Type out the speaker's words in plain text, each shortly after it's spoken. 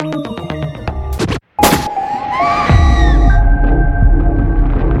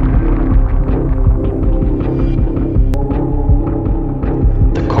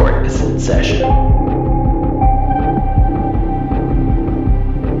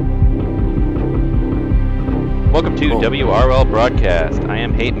to WRL Broadcast. I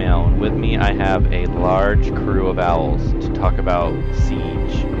am Hate Mail, and with me I have a large crew of owls to talk about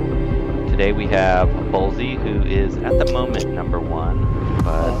Siege. Today we have Bullsy, who is at the moment number one,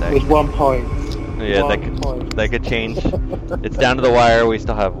 but with 1 point. Yeah, that could change. It's down to the wire. We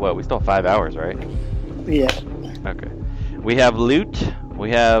still have We still have 5 hours, right? Yeah. Okay. We have Loot.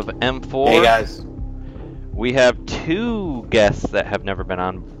 We have M4. Hey guys. We have 2 guests that have never been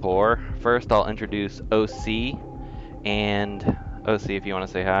on before. First, I'll introduce OC. And OC, if you want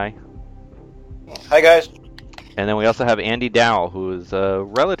to say hi. Hi guys. And then we also have Andy Dowell, who is a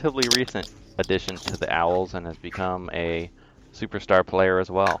relatively recent addition to the Owls and has become a superstar player as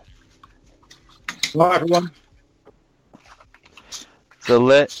well. Hello, everyone. So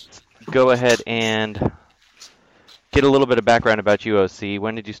let's go ahead and get a little bit of background about you, OC.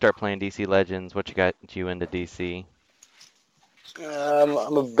 When did you start playing DC Legends? What got you into DC? I'm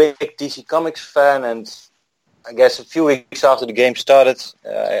a big DC Comics fan, and I guess a few weeks after the game started,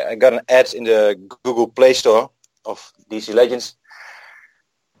 I got an ad in the Google Play Store of DC Legends.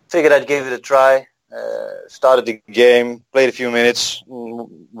 Figured I'd give it a try. Started the game, played a few minutes,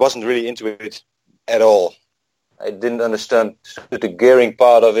 wasn't really into it at all. I didn't understand the gearing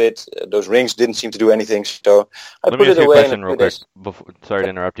part of it. Those rings didn't seem to do anything, so I Let put me it ask you a away. question real quick. Sorry to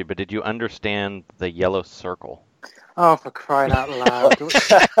interrupt you, but did you understand the yellow circle? Oh, for crying out loud. Can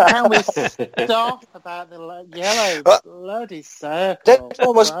we stop about the yellow bloody circle? That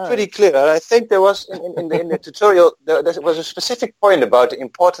one was pretty clear. I think there was, in the tutorial, there was a specific point about the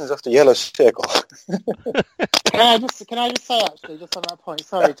importance of the yellow circle. Can I just say, actually, just on that point,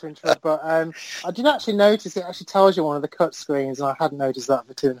 sorry to interrupt, but I did actually notice it actually tells you one of the cut screens, and I hadn't noticed that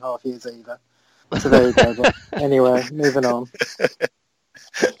for 2.5 years either. So there you go. But anyway, moving on.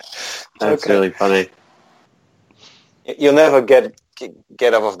 That's really funny. You'll never get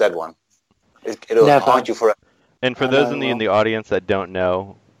off of that one. It'll haunt you forever. And for those in the audience that don't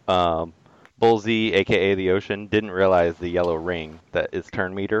know, Bullsy, aka the Ocean, didn't realize the yellow ring that is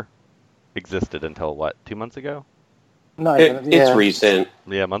turn meter existed until 2 months ago? No, it's recent.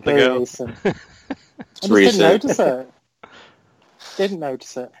 Yeah, a month Very ago. Recent. It's recent. Didn't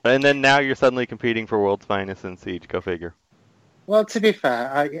notice it. And then now you're suddenly competing for World's Finest in Siege. Go figure. Well, to be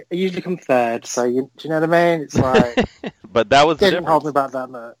fair, I usually come third, so do you know what I mean? It's like... But that was the didn't difference. hold me back that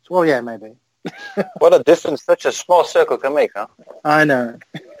much. Well, yeah, maybe. What a difference such a small circle can make, huh? I know.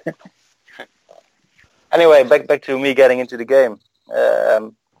 Anyway, back to me getting into the game.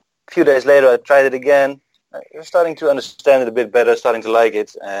 A few days later, I tried it again. I was starting to understand it a bit better, starting to like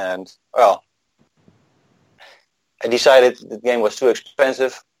it, and, well, I decided the game was too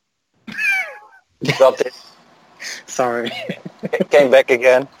expensive. Dropped it. Sorry. Came back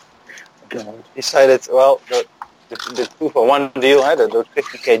again. God. Decided, well, the 2-for-1 deal, those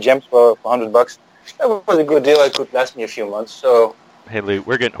 50k gems for $100. That was a good deal. It could last me a few months. So, Hey, Lou,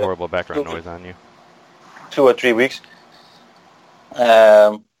 we're getting horrible background noise on you. 2 or 3 weeks.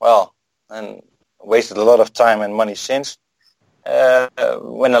 Well, and wasted a lot of time and money since.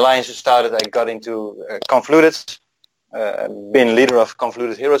 When Alliance started, I got into Convoluted. Been leader of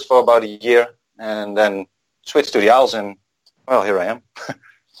Convoluted Heroes for about a year, and then switched to the Owls, and, well, here I am.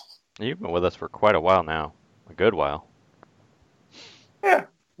 You've been with us for quite a while now. A good while. Yeah,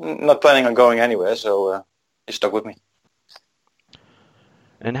 not planning on going anywhere, so you stuck with me.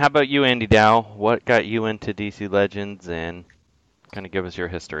 And how about you, Andy Dow? What got you into DC Legends, and kind of give us your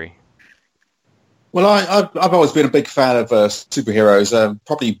history? Well, I've always been a big fan of superheroes,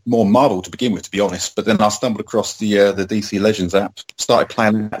 probably more Marvel to begin with, to be honest. But then I stumbled across the DC Legends app, started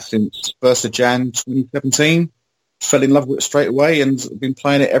playing that since 1st of Jan 2017, fell in love with it straight away, and been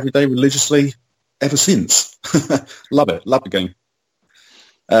playing it every day religiously ever since. Love it, love the game.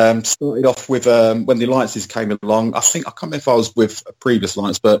 Started off with when the alliances came along. I can't remember if I was with a previous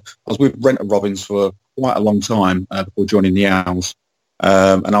alliance, but I was with Renter Robins for quite a long time before joining the Owls,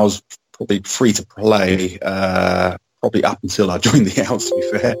 and I was probably free to play probably up until I joined the Owls, to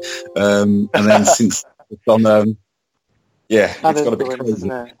be fair. And then since it's on, it's got a bit crazy.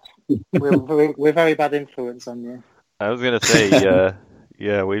 Isn't it? We're very bad influence on you. I was going to say,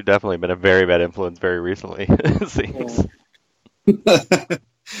 yeah, we've definitely been a very bad influence very recently, it seems. We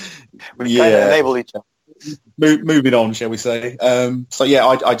kind of enable each other. Moving on, shall we say. So, yeah,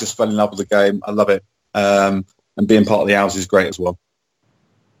 I just fell in love with the game. I love it. And being part of the Owls is great as well.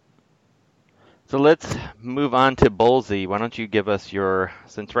 So let's move on to Bullsy. Why don't you give us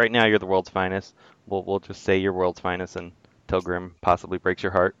since right now you're the world's finest, we'll just say you're world's finest until Grim possibly breaks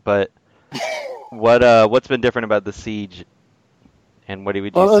your heart. But what's been different about the Siege, and what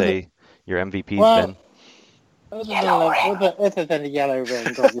would you say your MVP's been? Other than the yellow ring,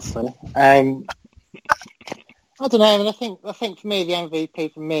 obviously. I don't know. I think for me, the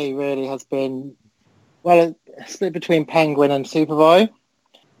MVP for me really has been a split between Penguin and Superboy.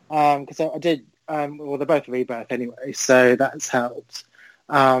 Because I did. Well, they're both Rebirth anyway, so that's helped.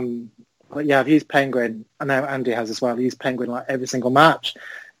 But yeah, I've used Penguin. I know Andy has as well. I've used Penguin like every single match.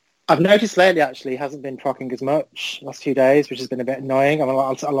 I've noticed lately, actually, he hasn't been proccing as much last few days, which has been a bit annoying. I mean,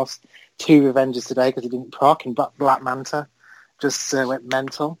 I lost 2 Revengers today because he didn't proc, and Black Manta just went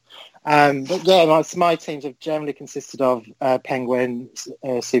mental. But yeah, my teams have generally consisted of Penguin,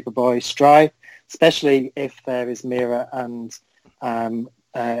 Superboy, Stripe, especially if there is Mira and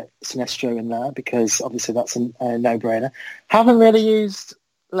Sinestro in there, because obviously that's a no-brainer. Haven't really used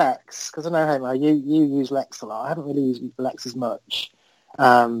Lex, because I know, Homer, you use Lex a lot. I haven't really used Lex as much.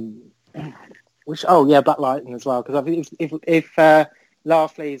 Black Lightning as well, because if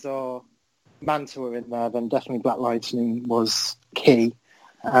Larfleeze or Manta were in there, then definitely Black Lightning was key.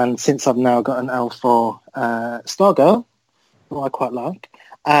 And since I've now got an L4 Stargirl, who I quite like,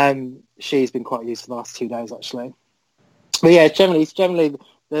 she's been quite used for the last 2 days actually. But yeah, generally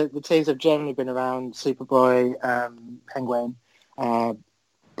the teams have generally been around Superboy, Penguin,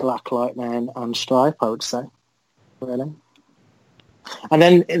 Black Lightning, and Stripe, I would say, really. And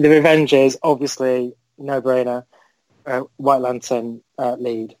then the Revengers, obviously, no-brainer. White Lantern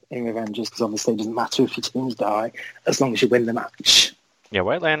lead in Revengers, because obviously it doesn't matter if your teams die, as long as you win the match. Yeah,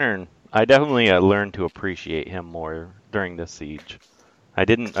 White Lantern, I definitely learned to appreciate him more during this siege. I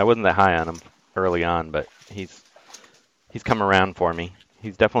wasn't that high on him early on, but he's come around for me.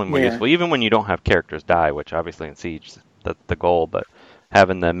 He's definitely more useful, even when you don't have characters die, which obviously in Siege, that's the goal, but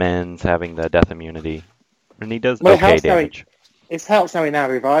having the men's, having the death immunity, and he does okay damage. It helps how he now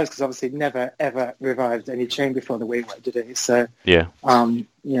revives, because obviously he never, ever revived any chain before the wing did he? So, yeah,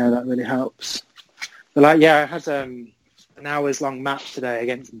 that really helps. But I had an hours-long match today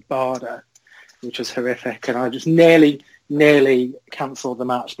against Barda, which was horrific, and I just nearly cancelled the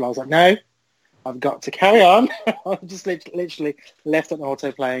match, but I was like, no, I've got to carry on. I just literally left it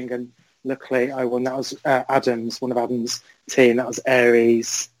auto-playing, and luckily I won. That was one of Adam's team. That was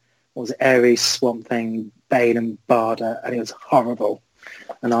Ares. What was it? Ares, Swamp Thing, Bane, and Barda, and it was horrible.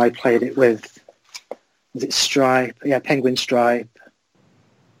 And I played it with, was it Stripe? Yeah, Penguin, Stripe,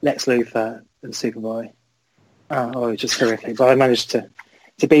 Lex Luthor, and Superboy. It was just horrific. But I managed to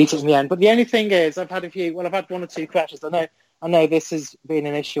beat it in the end. But the only thing is, I've had 1 or 2 crashes. I know this has been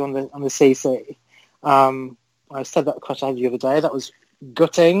an issue on the CC. I said that crash I had the other day. That was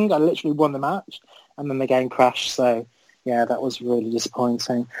gutting. I literally won the match, and then the game crashed. So yeah, that was really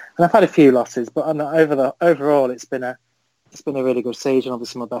disappointing. And I've had a few losses, but overall, it's been a really good siege, and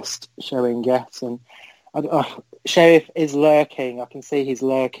obviously my best showing yet. And Sheriff is lurking. I can see he's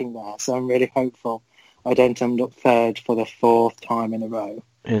lurking there, so I'm really hopeful I don't end up third for the 4th time in a row.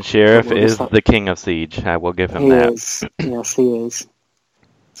 And Sheriff is the king of Siege. I will give him that. Is. Yes, he is.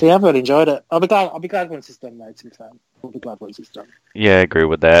 So yeah, I've really enjoyed it. I'll be glad once it's done, though, to be fair. I'll be glad once it's done. Yeah, I agree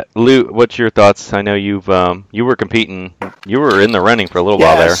with that. Lou, what's your thoughts? I know you were competing. You were in the running for a little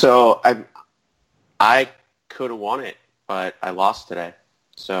while there. So I could have won it, but I lost today.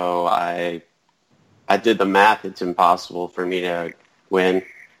 So I did the math. It's impossible for me to win.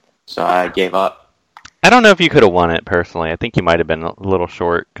 So I gave up. I don't know if you could have won it, personally. I think you might have been a little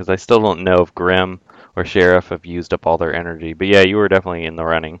short, because I still don't know if Grim or Sheriff have used up all their energy. But yeah, you were definitely in the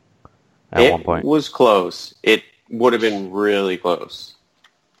running at one point. It was close. It would have been really close.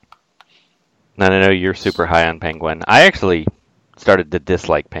 And I know you're super high on Penguin. I actually started to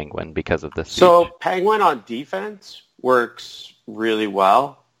dislike Penguin because of this siege. So Penguin on defense works really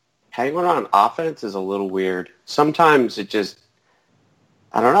well. Penguin on offense is a little weird. Sometimes it just,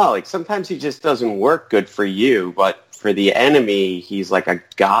 I don't know, sometimes he just doesn't work good for you, but for the enemy, he's like a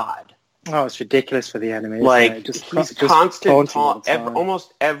god. Oh, it's ridiculous for the enemy. He's constant taunt.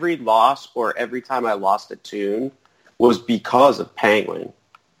 Almost every loss or every time I lost a tune was because of Penguin.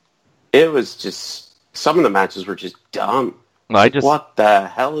 It was just, some of the matches were just dumb. What the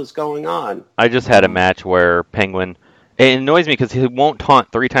hell is going on? I just had a match where Penguin, it annoys me because he won't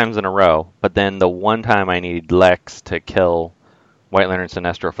taunt 3 times in a row, but then the one time I need Lex to kill White Lantern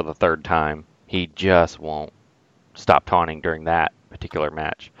Sinestro for the 3rd time, he just won't stop taunting during that particular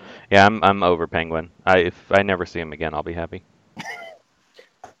match. Yeah, I'm over Penguin. If I never see him again, I'll be happy.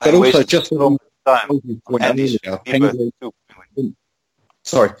 But also, just on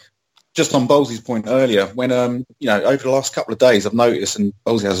Bowles's point earlier, when over the last couple of days, I've noticed, and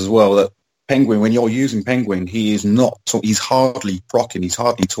Bowlesy has as well, that Penguin, when you're using Penguin, he's hardly proccing, he's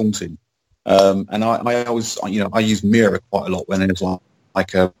hardly taunting. And I always, I use Mira quite a lot when there's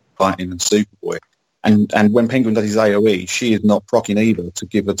like a Lightning and Superboy. And when Penguin does his AoE, she is not proccing either to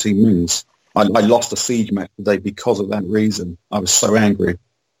give her team wins. I lost a siege match today because of that reason. I was so angry.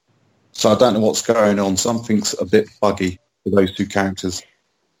 So I don't know what's going on. Something's a bit buggy with those two characters.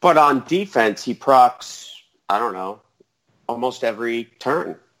 But on defense, he procs, I don't know, almost every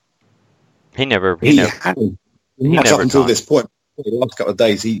turn. He never He up until taunts. this point, for the last couple of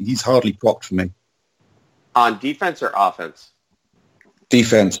days, he's hardly procced for me. On defense or offense?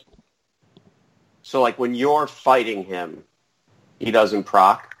 Defense. So, like, when you're fighting him, he doesn't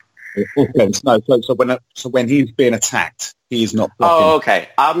proc? Offense. No, so when he's being attacked, he's not blocking. Oh, okay.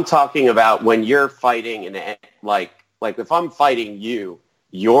 I'm talking about when you're fighting, and like if I'm fighting you,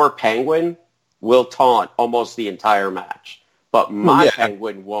 your penguin will taunt almost the entire match, but my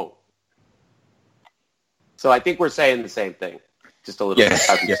penguin won't. So I think we're saying the same thing, just a little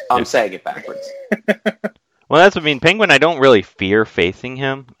bit. I'm saying it backwards. Well, that's what I mean. Penguin, I don't really fear facing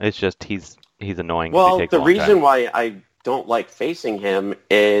him. It's just he's annoying. Well, if he takes the a long reason time. why I don't like facing him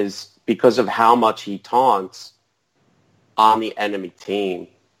is because of how much he taunts on the enemy team,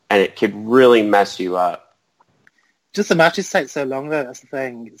 and it could really mess you up. Just the matches take so long, though. That's the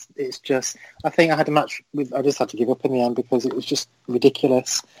thing. It's just, I think I had a match with, I just had to give up in the end because it was just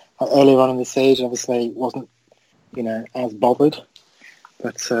ridiculous. Earlier on in the siege, obviously, wasn't, as bothered.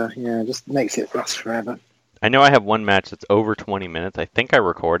 But, it just makes it last forever. I know I have one match that's over 20 minutes. I think I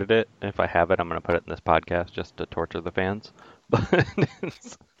recorded it. If I have it, I'm going to put it in this podcast just to torture the fans. But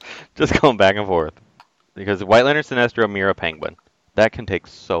it's just going back and forth. Because White Lantern, Sinestro, Mira, Penguin. That can take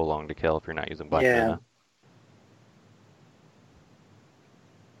so long to kill if you're not using Black Mana.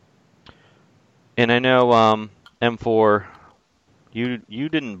 And I know M4, you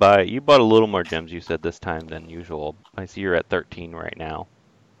didn't buy, you bought a little more gems, you said, this time than usual. I see you're at 13 right now.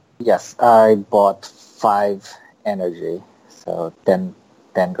 Yes, I bought 5 energy, so 10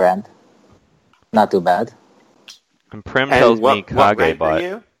 grand. Not too bad. And Prim And tells what me rank Kage are bought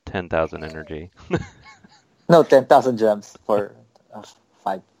you? 10,000 energy. No, 10,000 gems for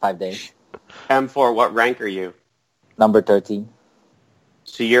 5 days. M4, what rank are you? Number 13.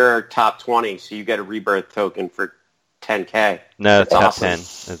 So you're top 20, so you get a rebirth token for 10K. No, it's That's top awesome. 10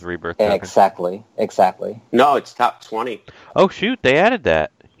 is rebirth token. Exactly. No, it's top 20. Oh, shoot, they added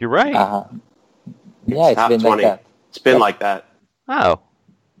that. You're right. Yeah, it's top been 20. like that. It's been like that. Oh.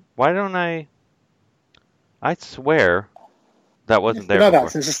 Why don't I swear that wasn't there It's been like before.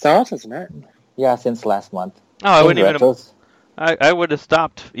 that since the start, hasn't it? Yeah, since last month. Oh, I wouldn't even have, Retros. I would have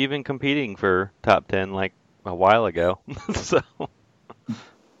stopped even competing for top 10 like a while ago. So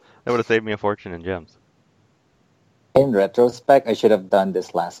that would have saved me a fortune in gems. In retrospect, I should have done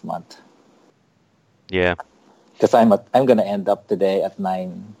this last month. Yeah. Because I'm going to end up today at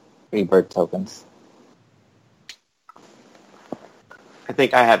 9 rebirth tokens. I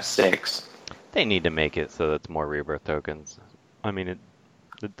think I have 6. They need to make it so that's more rebirth tokens. I mean, it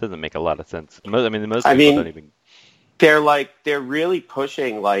doesn't make a lot of sense. Most people don't even. They're really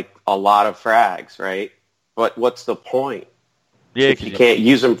pushing like a lot of frags, right? But what's the point? Yeah, if you can't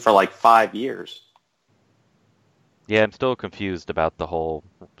use them for like 5 years. Yeah, I'm still confused about the whole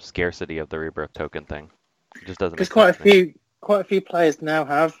scarcity of the rebirth token thing. It just doesn't. Because make quite a few players now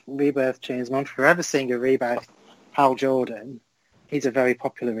have rebirth chains. I'm forever seeing a rebirth. Hal Jordan, he's a very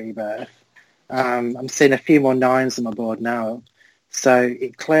popular rebirth. I'm seeing a few more 9s on my board now. So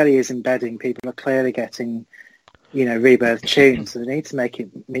it clearly is embedding. People are clearly getting, rebirth tunes. So they need to make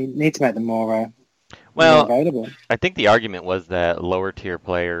them more more available. I think the argument was that lower tier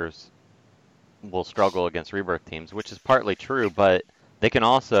players will struggle against rebirth teams, which is partly true, but they can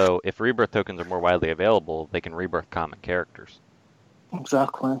also, if rebirth tokens are more widely available, they can rebirth common characters.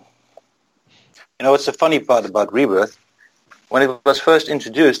 Exactly. What's the funny part about rebirth? When it was first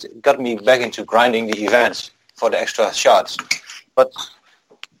introduced, it got me back into grinding the events for the extra shards. But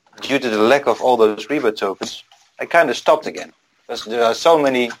due to the lack of all those rebirth tokens, I kind of stopped again. Because there are so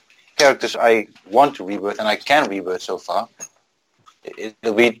many characters I want to rebirth and I can rebirth so far.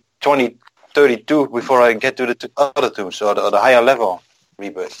 It'll be 2032 before I get to the other tombs or the higher level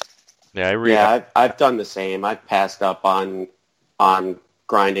rebirth. Yeah, I've done the same. I've passed up on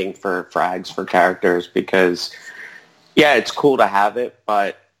grinding for frags for characters because, yeah, it's cool to have it,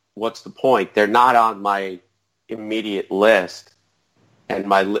 but what's the point? They're not on my immediate list, and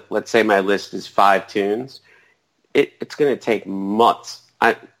let's say my list is 5 tunes. It's going to take months,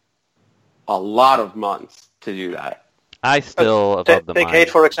 a lot of months to do that. I still above the Take mind. Hate,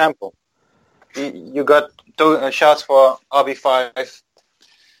 for example. You got shards for RB5,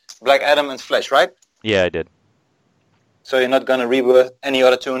 Black Adam, and Flash, right? Yeah, I did. So you're not going to rebirth any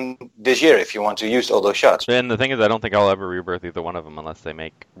other tune this year if you want to use all those shards. And the thing is, I don't think I'll ever rebirth either one of them unless they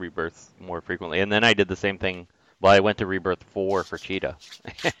make rebirths more frequently. And then I did the same thing. Well, I went to rebirth 4 for Cheetah.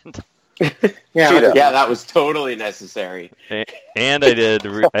 And Yeah, Cheetah. Yeah, that was totally necessary. And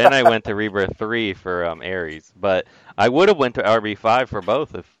I went to Rebirth 3 for Ares, but I would have went to RB5 for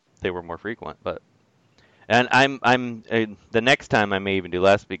both if they were more frequent. And the next time I may even do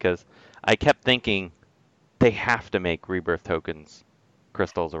less because I kept thinking they have to make Rebirth tokens,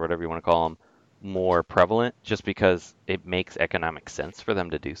 crystals or whatever you want to call them, more prevalent, just because it makes economic sense for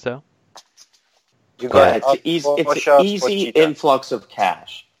them to do so. You Yeah, got it's four an shots for easy Cheetah. influx of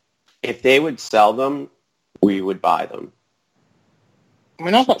cash. If they would sell them, we would buy them. I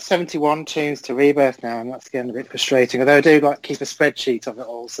mean, I've got 71 tunes to Rebirth now, and that's getting a bit frustrating. Although I do like keep a spreadsheet of it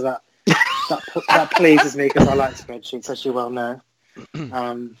all, so that pleases me because I like spreadsheets, as you well know.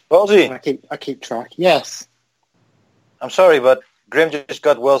 Ballsy, And I keep track. Yes, I'm sorry, but Grim just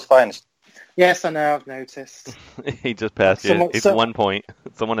got world's finest. yes, I know. I've noticed. He just passed you. It's 1 point.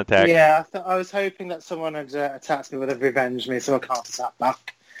 Someone attacked. Yeah, I was hoping that someone had attacked me would have revenged me, so I can't attack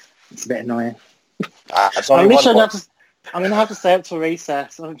back. It's a bit annoying. It's only 1 point. I'm going to have to stay up till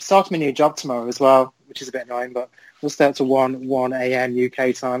recess. I'm starting my new job tomorrow as well, which is a bit annoying, but we'll stay up to 1 a.m.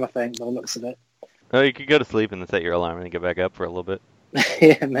 UK time, I think, by the looks of it. Oh, you could go to sleep and then set your alarm and then get back up for a little bit.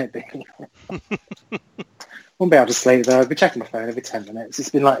 Yeah, maybe. Won't be able to sleep, though. I'll be checking my phone every 10 minutes. It's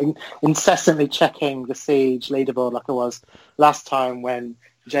been like incessantly checking the Siege leaderboard like I was last time when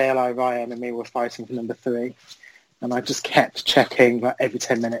JLI Ryan and me were fighting for number 3. And I just kept checking like every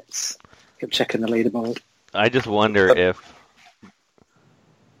 10 minutes. Kept checking the leaderboard. I just wonder if...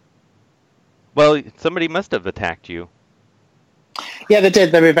 Well, somebody must have attacked you. Yeah, they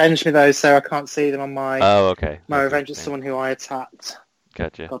did. They revenged me, though, so I can't see them on my... Oh, okay. My revenge is someone who I attacked.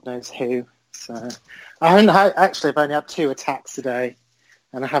 Gotcha. God knows who. So I've only had 2 attacks today,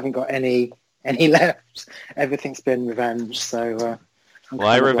 and I haven't got any left. Everything's been revenge. So well,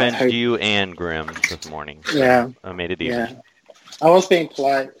 I revenged you and Grim this morning. So yeah, I made it even. Yeah, I was being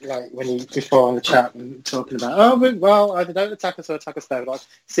polite, like before on the chat and talking about, either don't attack us or attack us there. But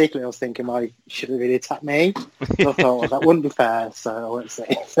secretly, I was thinking, you shouldn't really attack me. So I thought that wouldn't be fair, so I won't say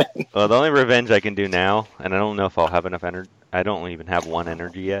anything. Well, the only revenge I can do now, and I don't know if I'll have enough energy. I don't even have 1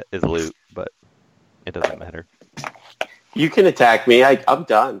 energy yet. Is loot, but it doesn't matter. You can attack me. I'm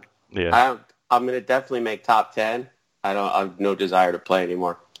done. Yeah. I'm going to definitely make top 10. I have no desire to play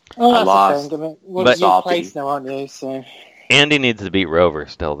anymore. Oh, I lost. But you're placed now, aren't you? So. Andy needs to beat Rover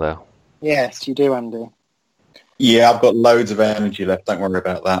still, though. Yes, you do, Andy. Yeah, I've got loads of energy left. Don't worry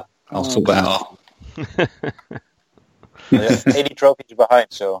about that. I'll sort that out. There's 80 trophies behind,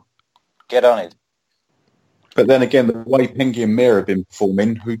 so get on it. But then again, the way Pinky and Mira have been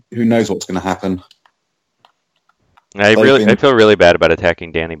performing, who knows what's going to happen? I feel really bad about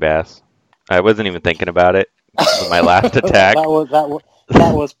attacking Danny Bass. I wasn't even thinking about it with my last attack.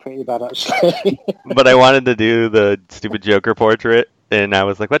 that was pretty bad, actually. But I wanted to do the stupid Joker portrait, and I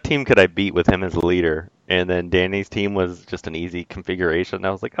was like, what team could I beat with him as leader? And then Danny's team was just an easy configuration.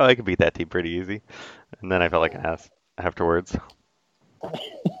 I was like, I could beat that team pretty easy. And then I felt like an ass afterwards.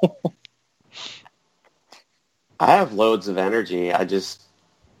 I have loads of energy. The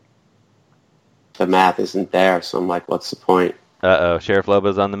math isn't there, so I'm like, what's the point? Uh-oh, Sheriff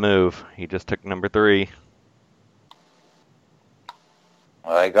Lobo's on the move. He just took number 3.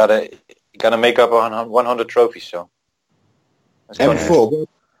 Well, I gotta make up 100 trophies, so. M4,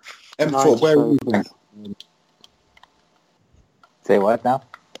 where are you ranked? Say what now?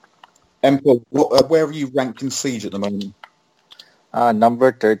 M4, where are you ranked in Siege at the moment?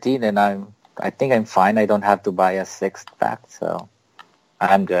 Number 13, and I think I'm fine. I don't have to buy a 6th pack, so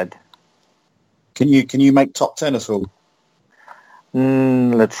I'm good. Can you make top 10 at all?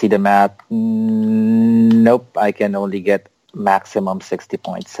 Let's see the math. Nope, I can only get maximum 60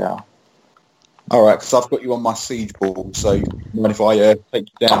 points, so... All right, because I've got you on my Siege board, so mind if I take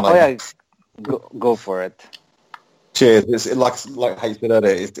you down? Yeah, go for it. Cheers. It's like Hayes said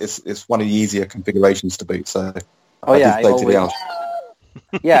earlier, it's one of the easier configurations to beat, so... I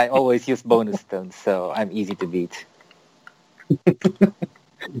always use bonus stones, so I'm easy to beat.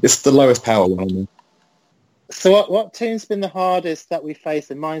 It's the lowest power one. So what team's been the hardest that we faced?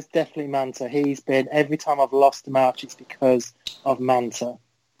 And mine's definitely Manta. Every time I've lost a match, it's because of Manta,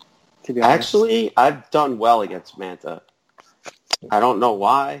 to be honest. Actually, I've done well against Manta. I don't know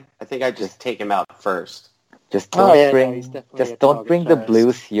why. I think I just take him out first. Just don't bring the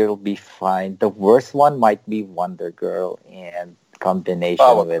blues. You'll be fine. The worst one might be Wonder Girl and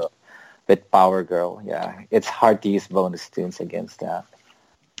combination with Power Girl. Yeah, it's hard to use bonus tunes against that.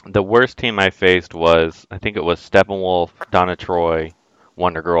 The worst team I faced was, I think it was Steppenwolf, Donna Troy,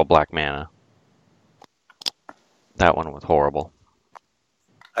 Wonder Girl, Black Mana. That one was horrible.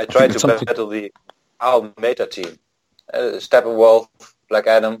 I tried to battle the Al Meta team. Steppenwolf, Black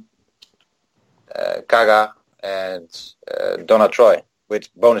Adam, Kaga, and Donna Troy with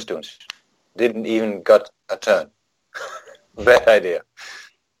bonus tunes. Didn't even got a turn. Bad idea.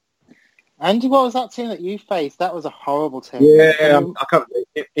 Andy, what was that team that you faced? That was a horrible team. Yeah,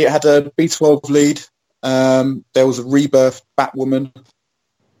 it had a B12 lead. There was a Rebirth Batwoman.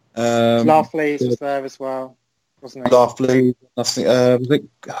 Laughley's was there as well, wasn't he? Laughley. I think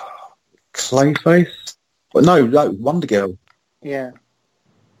Clayface. Well, no, Wonder Girl. Yeah.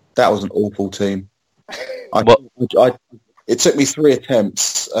 That was an awful team. It took me 3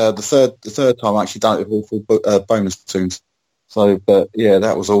 attempts. The third time I actually done it with awful bonus tunes. So, but yeah,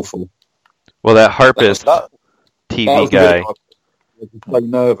 that was awful. Well, that Harpist TV guy. I was so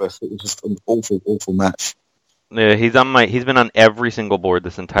nervous. It was just an awful match. Yeah, he's been on every single board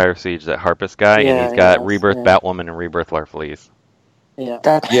this entire siege. That Harpist guy, and he's got Rebirth Batwoman and Rebirth Larfleeze. Yeah.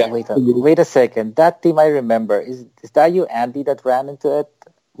 Wait a second. That team I remember is that you, Andy, that ran into it?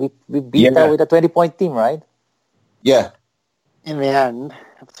 We beat that with a 20-point team, right? Yeah. In the end,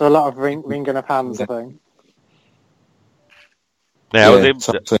 so a lot of wringing of hands, I think. Yeah, I was able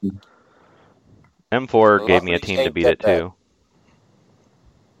to. M4 gave me a team to beat it too.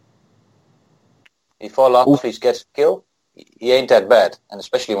 Before Larfleeze gets killed, he ain't that bad, and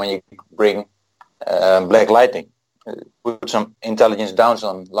especially when you bring Black Lightning. Put some intelligence downs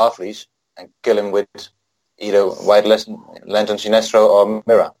on Larfleeze and kill him with either White Lantern Sinestro or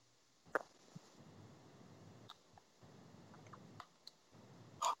Mira.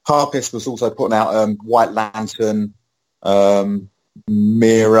 Harpist was also putting out White Lantern,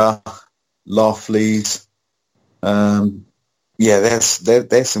 Mira, Larfleeze.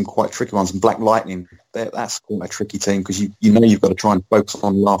 There's some quite tricky ones. And Black Lightning, that's quite a tricky team because you know you've got to try and focus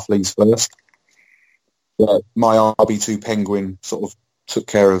on Larfleeze first. But my RB2 Penguin sort of took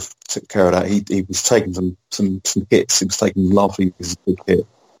care of that. He was taking some hits. He was taking Larfleeze as a big hit.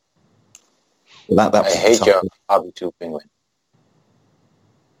 But that I hate your RB2 Penguin.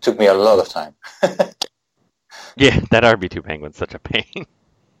 Took me a lot of time. Yeah, that RB2 Penguin's such a pain.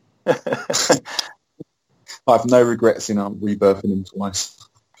 I have no regrets in rebirthing him twice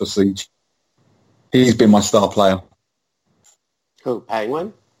for Siege. He's been my star player. Who,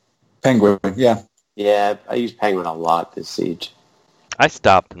 Penguin? Penguin, yeah. Yeah, I use Penguin a lot this Siege. I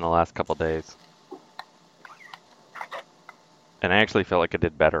stopped in the last couple days. And I actually felt like I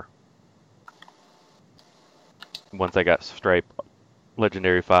did better. Once I got Stripe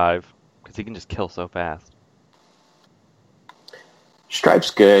Legendary 5, because he can just kill so fast.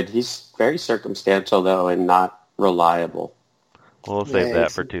 Stripe's good. He's very circumstantial, though, and not reliable. We'll save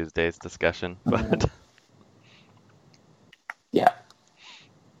that for Tuesday's discussion. But yeah.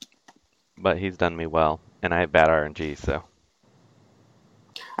 But he's done me well, and I have bad RNG, so.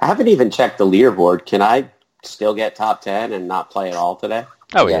 I haven't even checked the leaderboard. Can I still get top 10 and not play at all today?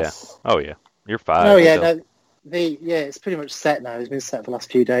 Oh, Yes. yeah. Oh, yeah. You're 5. Oh, yeah. No, it's pretty much set now. It's been set for the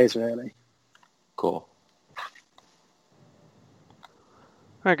last few days, really. Cool.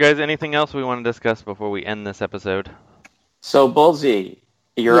 All right, guys. Anything else we want to discuss before we end this episode? So, Bullsy,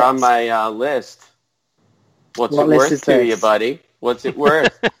 you're on my list. What's it worth to you, buddy? What's it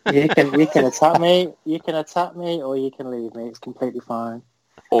worth? You can attack me. You can attack me, or you can leave me. It's completely fine.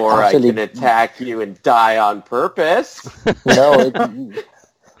 Or actually, I can attack you and die on purpose. No,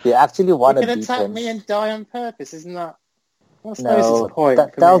 you actually want to beat him. You can attack me and die on purpose, isn't that? I suppose it's a point.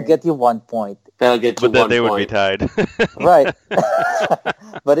 That'll get you 1 point. That'll get you 1 point. But then they would be tied. Right.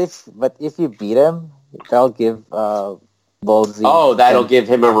 But if you beat him, that'll give Bullsy. Oh, that'll give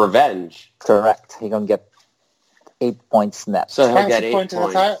him a revenge. Correct. He's gonna get 8 points net. So he'll get 8 points.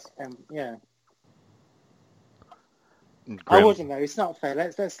 Yeah. Grim. I wouldn't know. It's not fair.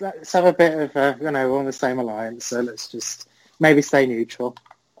 Let's have a bit of we're on the same alliance, so let's just maybe stay neutral.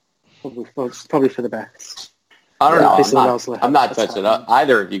 Probably for the best. I don't know. I'm not touching up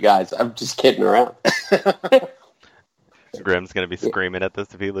either of you guys. I'm just kidding around. Grim's going to be screaming at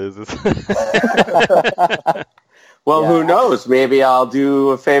this if he loses. Well, who knows? Maybe I'll do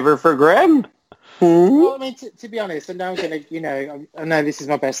a favor for Grim. Well, I mean, to be honest, I know I'm going to, I know this is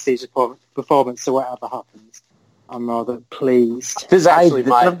my best Siege performance, so whatever happens, I'm rather pleased. This is actually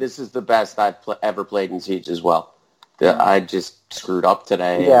this is the best I've ever played in Siege as well. I just screwed up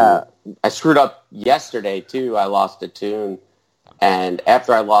today. Yeah. I screwed up yesterday, too. I lost a tune. And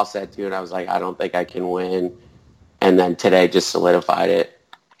after I lost that tune, I was like, I don't think I can win. And then today just solidified it.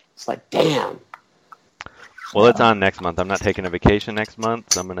 It's like, damn. Well, it's on next month. I'm not taking a vacation next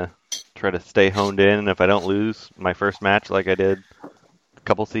month, so I'm going to try to stay honed in. And if I don't lose my first match like I did a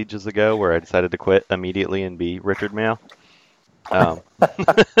couple sieges ago where I decided to quit immediately and be Richard Mail, Well,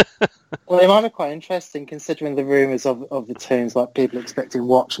 it might be quite interesting considering the rumours of the tunes, like people expecting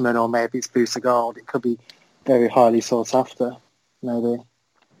Watchmen or maybe it's Booster Gold. It could be very highly sought after, maybe.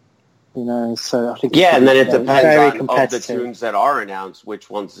 You know, so I think... Yeah, and then it very depends on of the tunes that are announced, which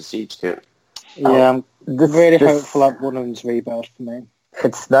one's the Siege tune. Yeah, I'm really hopeful that one of them's Rebirth for me.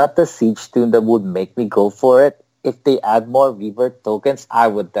 It's not the Siege tune that would make me go for it. If they add more Rebirth tokens, I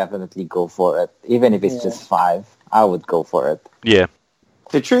would definitely go for it. Even if it's just 5, I would go for it. Yeah.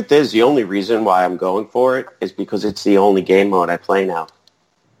 The truth is, the only reason why I'm going for it is because it's the only game mode I play now.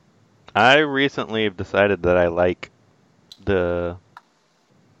 I recently have decided that I like the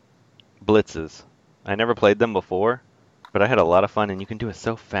blitzes. I never played them before, but I had a lot of fun, and you can do it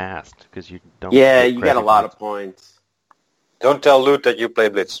so fast because you don't. Yeah, you get a lot of points. Don't tell Loot that you play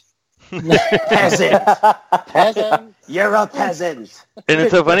Blitz. Peasant! Peasant! You're a peasant! And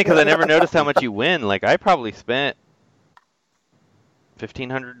it's so funny because I never noticed how much you win. Like, I probably spent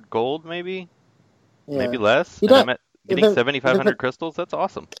 1,500 gold, maybe maybe less. And I'm getting 7,500 crystals. That's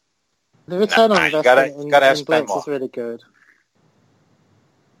awesome. The return on investment in Blitz is really good.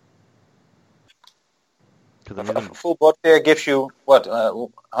 A full board player gives you,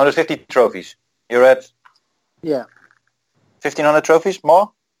 150 trophies. You're at... Yeah. 1,500 trophies? More?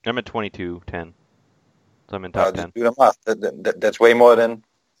 I'm at 2210. So I'm in top 10. Do the math. That's way more than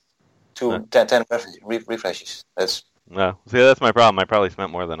 10 refreshes. No. See, that's my problem. I probably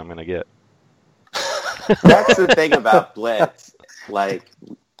spent more than I'm going to get. That's the thing about Blitz. Like,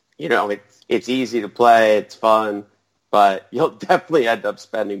 you know, it's easy to play, it's fun, but you'll definitely end up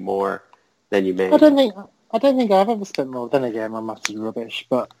spending more than you made. I don't think I've ever spent more. Then again, my maths is rubbish,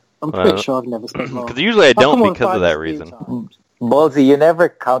 but I'm pretty sure I've never spent more. Because usually I don't because of that reason. Ballsy, you never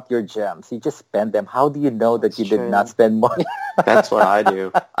count your gems. You just spend them. How do you know that you did not spend money? That's what I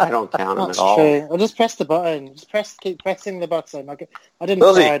do. I don't count them at all. True. I'll just press the button. Keep pressing the button. I didn't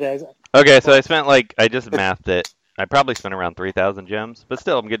Fridays. Okay, so I spent I just mathed it. I probably spent around 3,000 gems, but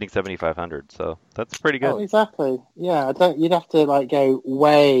still I'm getting 7,500, so that's pretty good. Oh, exactly. Yeah, you'd have to go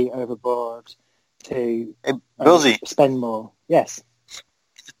way overboard to spend more. Yes.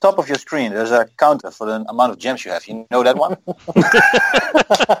 At the top of your screen, there's a counter for the amount of gems you have. You know that one?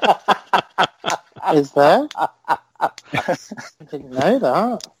 Is there? I didn't know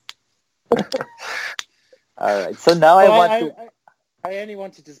that. All right. So now I only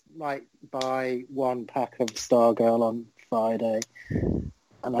wanted to buy one pack of Stargirl on Friday, and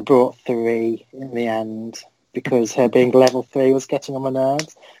I brought 3 in the end because her being level 3 was getting on my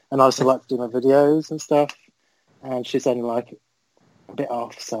nerves, and I also like to do my videos and stuff, and she's only a bit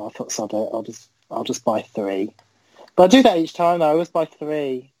off, so I thought, sod it, I'll just buy 3. But I do that each time though. I always buy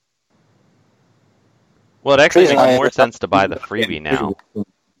 3. Well, it actually makes more sense to buy the freebie now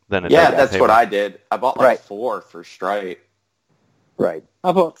than it does. Yeah, that's what I did. I bought 4 for Stripe. Right.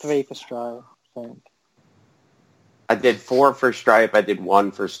 I bought 3 for Stripe, I think. I did 4 for Stripe. I did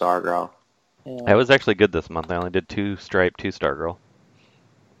 1 for Stargirl. Yeah. I was actually good this month. I only did 2 Stripe, 2 Stargirl.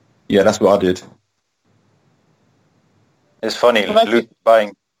 Yeah, that's what I did. It's funny, Luke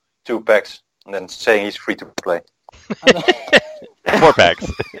buying 2 packs and then saying he's free to play. 4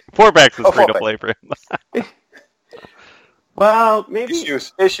 packs. 4 packs is free to play for him. Well, maybe...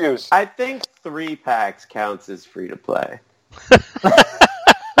 Issues. I think 3 packs counts as free to play.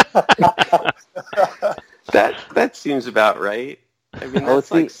 That seems about right. I mean,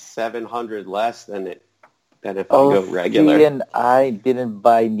 that's 700 less than if I go regular. And I didn't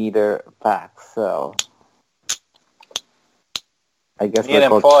buy neither pack, so I guess we're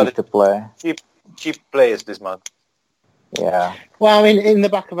called cheap to play. Cheap players this month. Yeah. Well, I mean, in the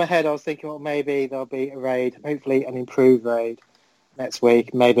back of my head, I was thinking, well, maybe there'll be a raid, hopefully an improved raid next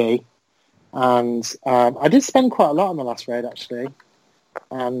week, maybe. And I did spend quite a lot on the last raid, actually.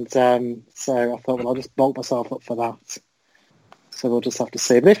 And so I thought, well, I'll just bulk myself up for that. So we'll just have to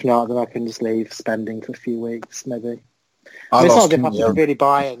see. But if not, then I can just leave spending for a few weeks, maybe. I mean, it's not going to have to really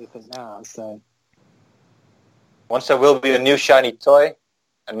buy anything now, so... Once there will be a new shiny toy,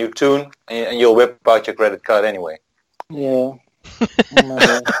 a new tune, and you'll whip out your credit card anyway. Yeah.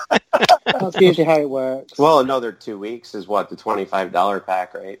 That's usually how it works. Well, another 2 weeks is what, the $25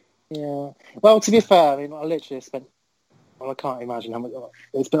 pack, right? Yeah. Well, to be fair, I mean, I literally spent... Well, I can't imagine how much...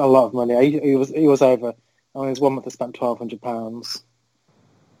 It's been a lot of money. It was over... I mean, it was 1 month I spent £1,200.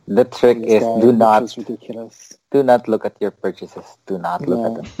 The trick is was ridiculous. Do not look at your purchases. Do not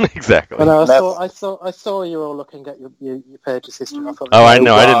look at them. Exactly. But I saw you all looking at your purchase history. I thought, I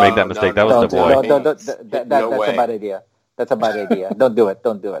know. I didn't make that mistake. That was the boy. That's a bad idea. That's a bad idea. Don't do it.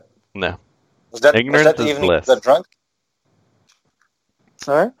 Don't do it. No. Ignorance was that is evening bliss. you got drunk?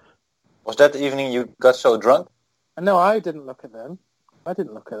 Sorry? Was that the evening you got so drunk? No, I didn't look at them. No,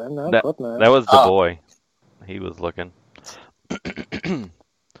 God, no. That was the boy. He was looking.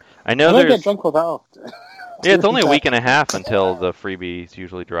 I know I don't there's... get drunk all that often. Yeah, it's only a week and a half until the freebies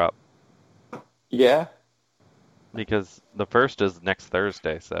usually drop. Yeah. Because the first is next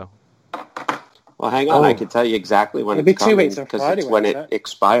Thursday, so... Well, hang on. I can tell you exactly when It'll be it's 2 coming, weeks on because Friday, it's when won't it it?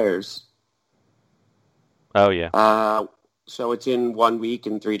 expires. Oh, yeah. So it's in 1 week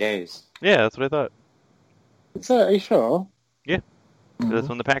and 3 days. Yeah, that's what I thought. So, are you sure? Yeah. That's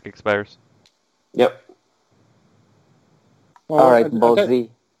when the pack expires. Yep. Well, All right, okay. Bolsey.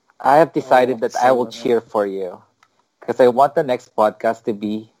 I have decided that I will so- cheer for you. Because I want the next podcast to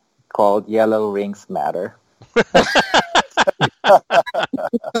be called Yellow Rings Matter.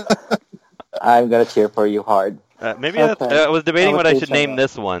 I'm going to cheer for you hard. Maybe Okay. that's... I was debating I what I should appreciate name that.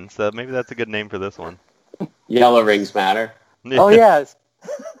 this one, so maybe that's a good name for this one. Yellow rings matter. Oh, yes.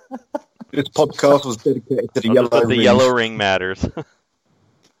 This podcast was dedicated to the I'll yellow just put the rings. yellow ring matters.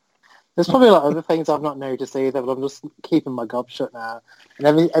 There's probably a lot of other things I've not noticed either, but I'm just keeping my gob shut now.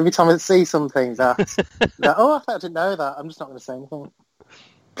 And every time I see something that, oh, I thought I didn't know that, I'm just not going to say anything.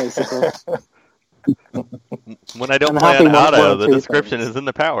 Basically. When I don't I'm play happy on one auto, or the two description things. is in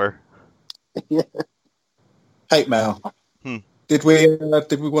the power. Yeah. Hey, Mal. Did we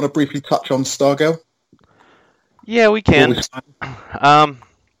want to briefly touch on Stargirl? Yeah, we can. Before we-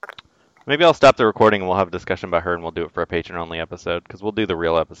 Maybe I'll stop the recording and we'll have a discussion about her and we'll do it for a patron-only episode because we'll do the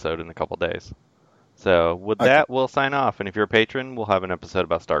real episode in a couple days. So with that, we'll sign off. And if you're a patron, we'll have an episode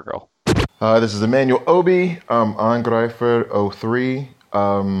about Stargirl. This is Emmanuel Obi. I'm Angreifer 03.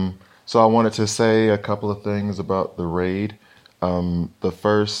 So I wanted to say a couple of things about the raid. The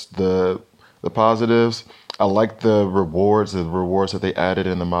first, the positives. I like the rewards that they added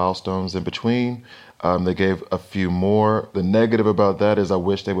in the milestones in between. They gave a few more. The negative about that is I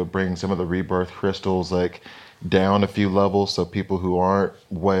wish they would bring some of the rebirth crystals like down a few levels so people who aren't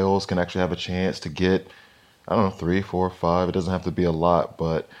whales can actually have a chance to get, I don't know, 3, 4, 5. It doesn't have to be a lot,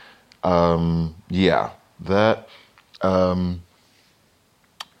 but yeah, that.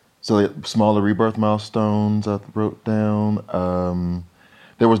 So the smaller rebirth milestones I wrote down.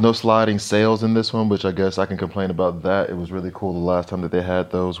 There was no sliding sales in this one, which I guess I can complain about that. It was really cool the last time that they had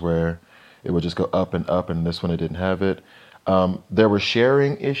those where it would just go up, and this one it didn't have it. There were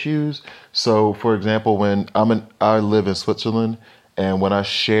sharing issues. So, for example, when I live in Switzerland, and when I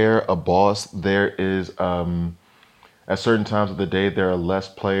share a boss, there is at certain times of the day there are less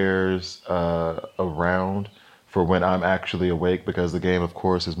players around for when I'm actually awake because the game, of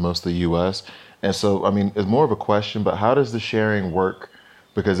course, is mostly US. And so, I mean, it's more of a question, but how does the sharing work?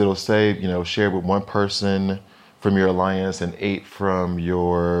 Because it'll say, share with one person from your alliance and 8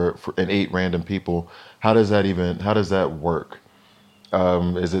 and 8 random people. How does that work?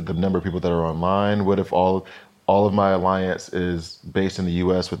 Is it the number of people that are online? What if all of my alliance is based in the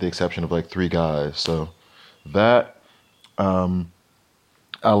US with the exception of like 3 guys? So that, I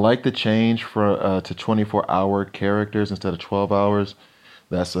like the change to 24-hour characters instead of 12 hours.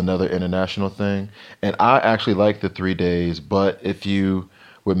 That's another international thing. And I actually like the 3 days, but if you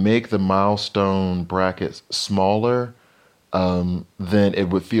would make the milestone brackets smaller, then it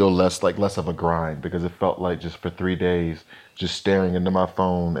would feel less of a grind because it felt like just for 3 days, just staring into my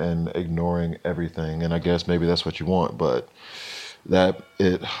phone and ignoring everything. And I guess maybe that's what you want, but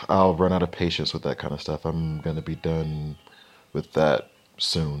I'll run out of patience with that kind of stuff. I'm going to be done with that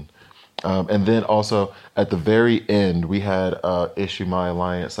soon. And then also at the very end, we had issue my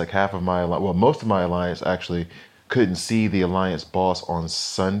alliance, like half of my alliance, well, most of my alliance actually couldn't see the alliance boss on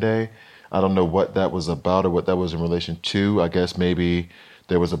Sunday. I don't know what that was about or what that was in relation to. I guess maybe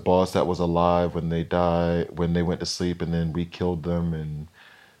there was a boss that was alive when they died, when they went to sleep, and then we killed them, and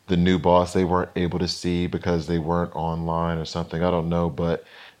the new boss they weren't able to see because they weren't online or something. I don't know, but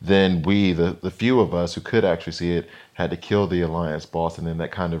then we, the few of us who could actually see it, had to kill the alliance boss, and then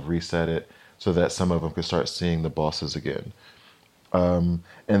that kind of reset it so that some of them could start seeing the bosses again. And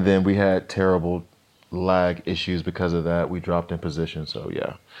then we had terrible lag issues because of that. We dropped in position, so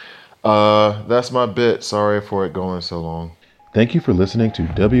yeah. That's my bit. Sorry for it going so long. Thank you for listening to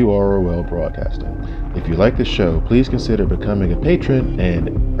WROL Broadcasting. If you like the show, please consider becoming a patron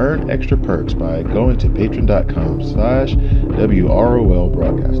and earn extra perks by going to patreon.com/WROL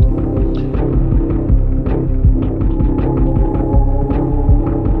Broadcasting.